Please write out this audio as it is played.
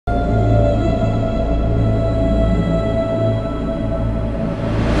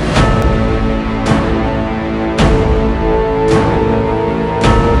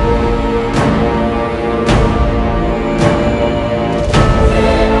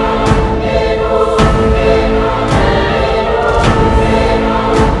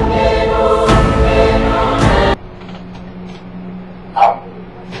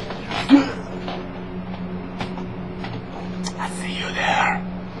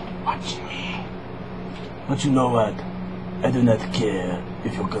But you know what? I do not care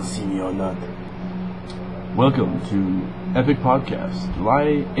if you can see me or not. Welcome to EpicPodcast,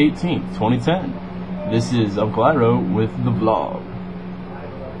 July 18th, 2010. This is Uncle Iroh with the vlog.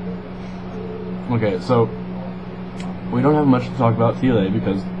 Okay, so we don't have much to talk about TLA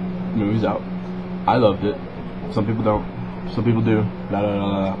because the movie's out. I loved it. Some people don't. Some people do. La la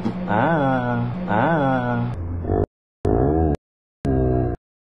la la.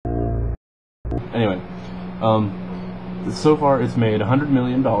 Anyway, so far it's made $100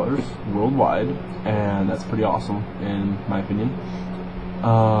 million worldwide, and that's pretty awesome in my opinion.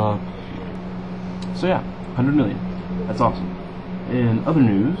 So yeah, 100 million. That's awesome. In other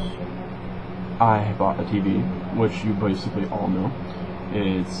news, I bought a TV, which you basically all know.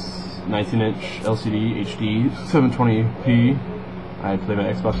 It's 19-inch LCD HD 720p. I play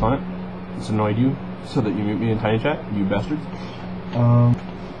my Xbox on it. It's annoyed you, so that you mute me in Tiny Chat, you bastards.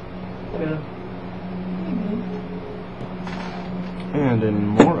 Yeah. And in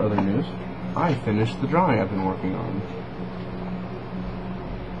more other news, I finished the drawing I've been working on.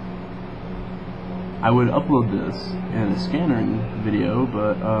 I would upload this in a scannering video,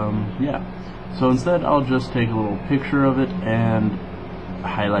 but yeah. So instead, I'll just take a little picture of it and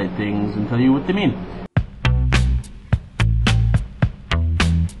highlight things and tell you what they mean.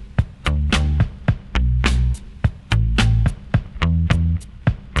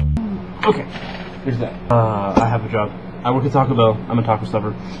 Okay, here's that. I have a job. I work at Taco Bell. I'm a taco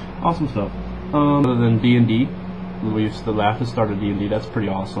stuffer. Awesome stuff. Other than D&D, the laugh has started D&D. That's pretty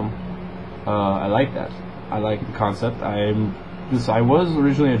awesome. I like that. I like the concept. I was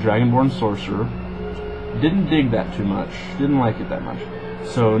originally a Dragonborn sorcerer. Didn't dig that too much. Didn't like it that much.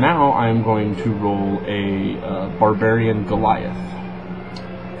 So now I'm going to roll a Barbarian Goliath.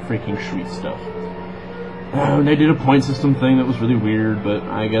 Freaking sweet stuff. They did a point system thing that was really weird, but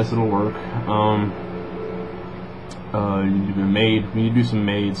I guess it'll work. You need to be a maid. We need to do some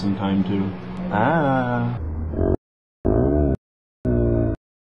maids sometime too.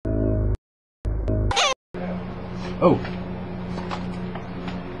 Oh.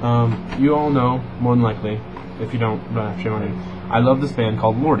 You all know, more than likely, if you don't, shame on you. I love this band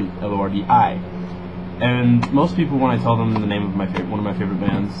called Lordi, L-O-R-D-I. And most people, when I tell them the name of one of my favorite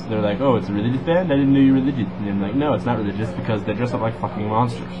bands, they're like, "Oh, it's a religious band? I didn't know you were religious." And I'm like, "No, it's not religious because they dress up like fucking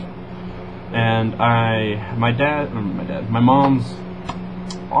monsters." And my mom's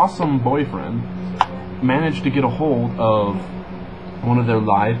awesome boyfriend managed to get a hold of one of their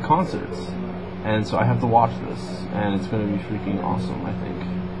live concerts. And so I have to watch this, and it's going to be freaking awesome, I think.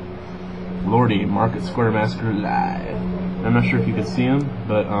 Lordi, Market Square Massacre live. I'm not sure if you can see him,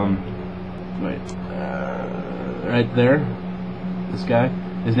 but, wait. Right there. This guy.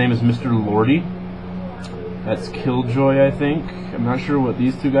 His name is Mr. Lordi. That's Killjoy, I think. I'm not sure what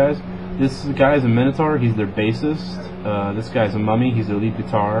these two guys. This guy is a Minotaur. He's their bassist. This guy's a Mummy. He's their lead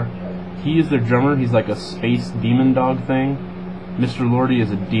guitar. He is their drummer. He's like a space demon dog thing. Mr. Lordi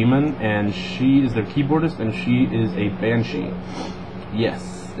is a demon, and she is their keyboardist, and she is a banshee.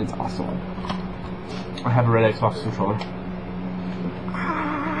 Yes, it's awesome. I have a red Xbox controller.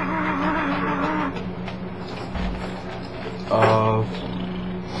 I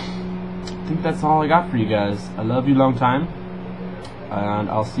think that's all I got for you guys. I love you long time, and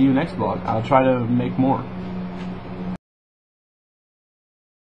I'll see you next vlog. I'll try to make more.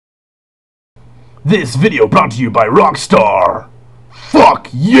 This video brought to you by Rockstar. Fuck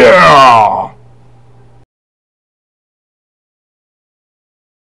yeah!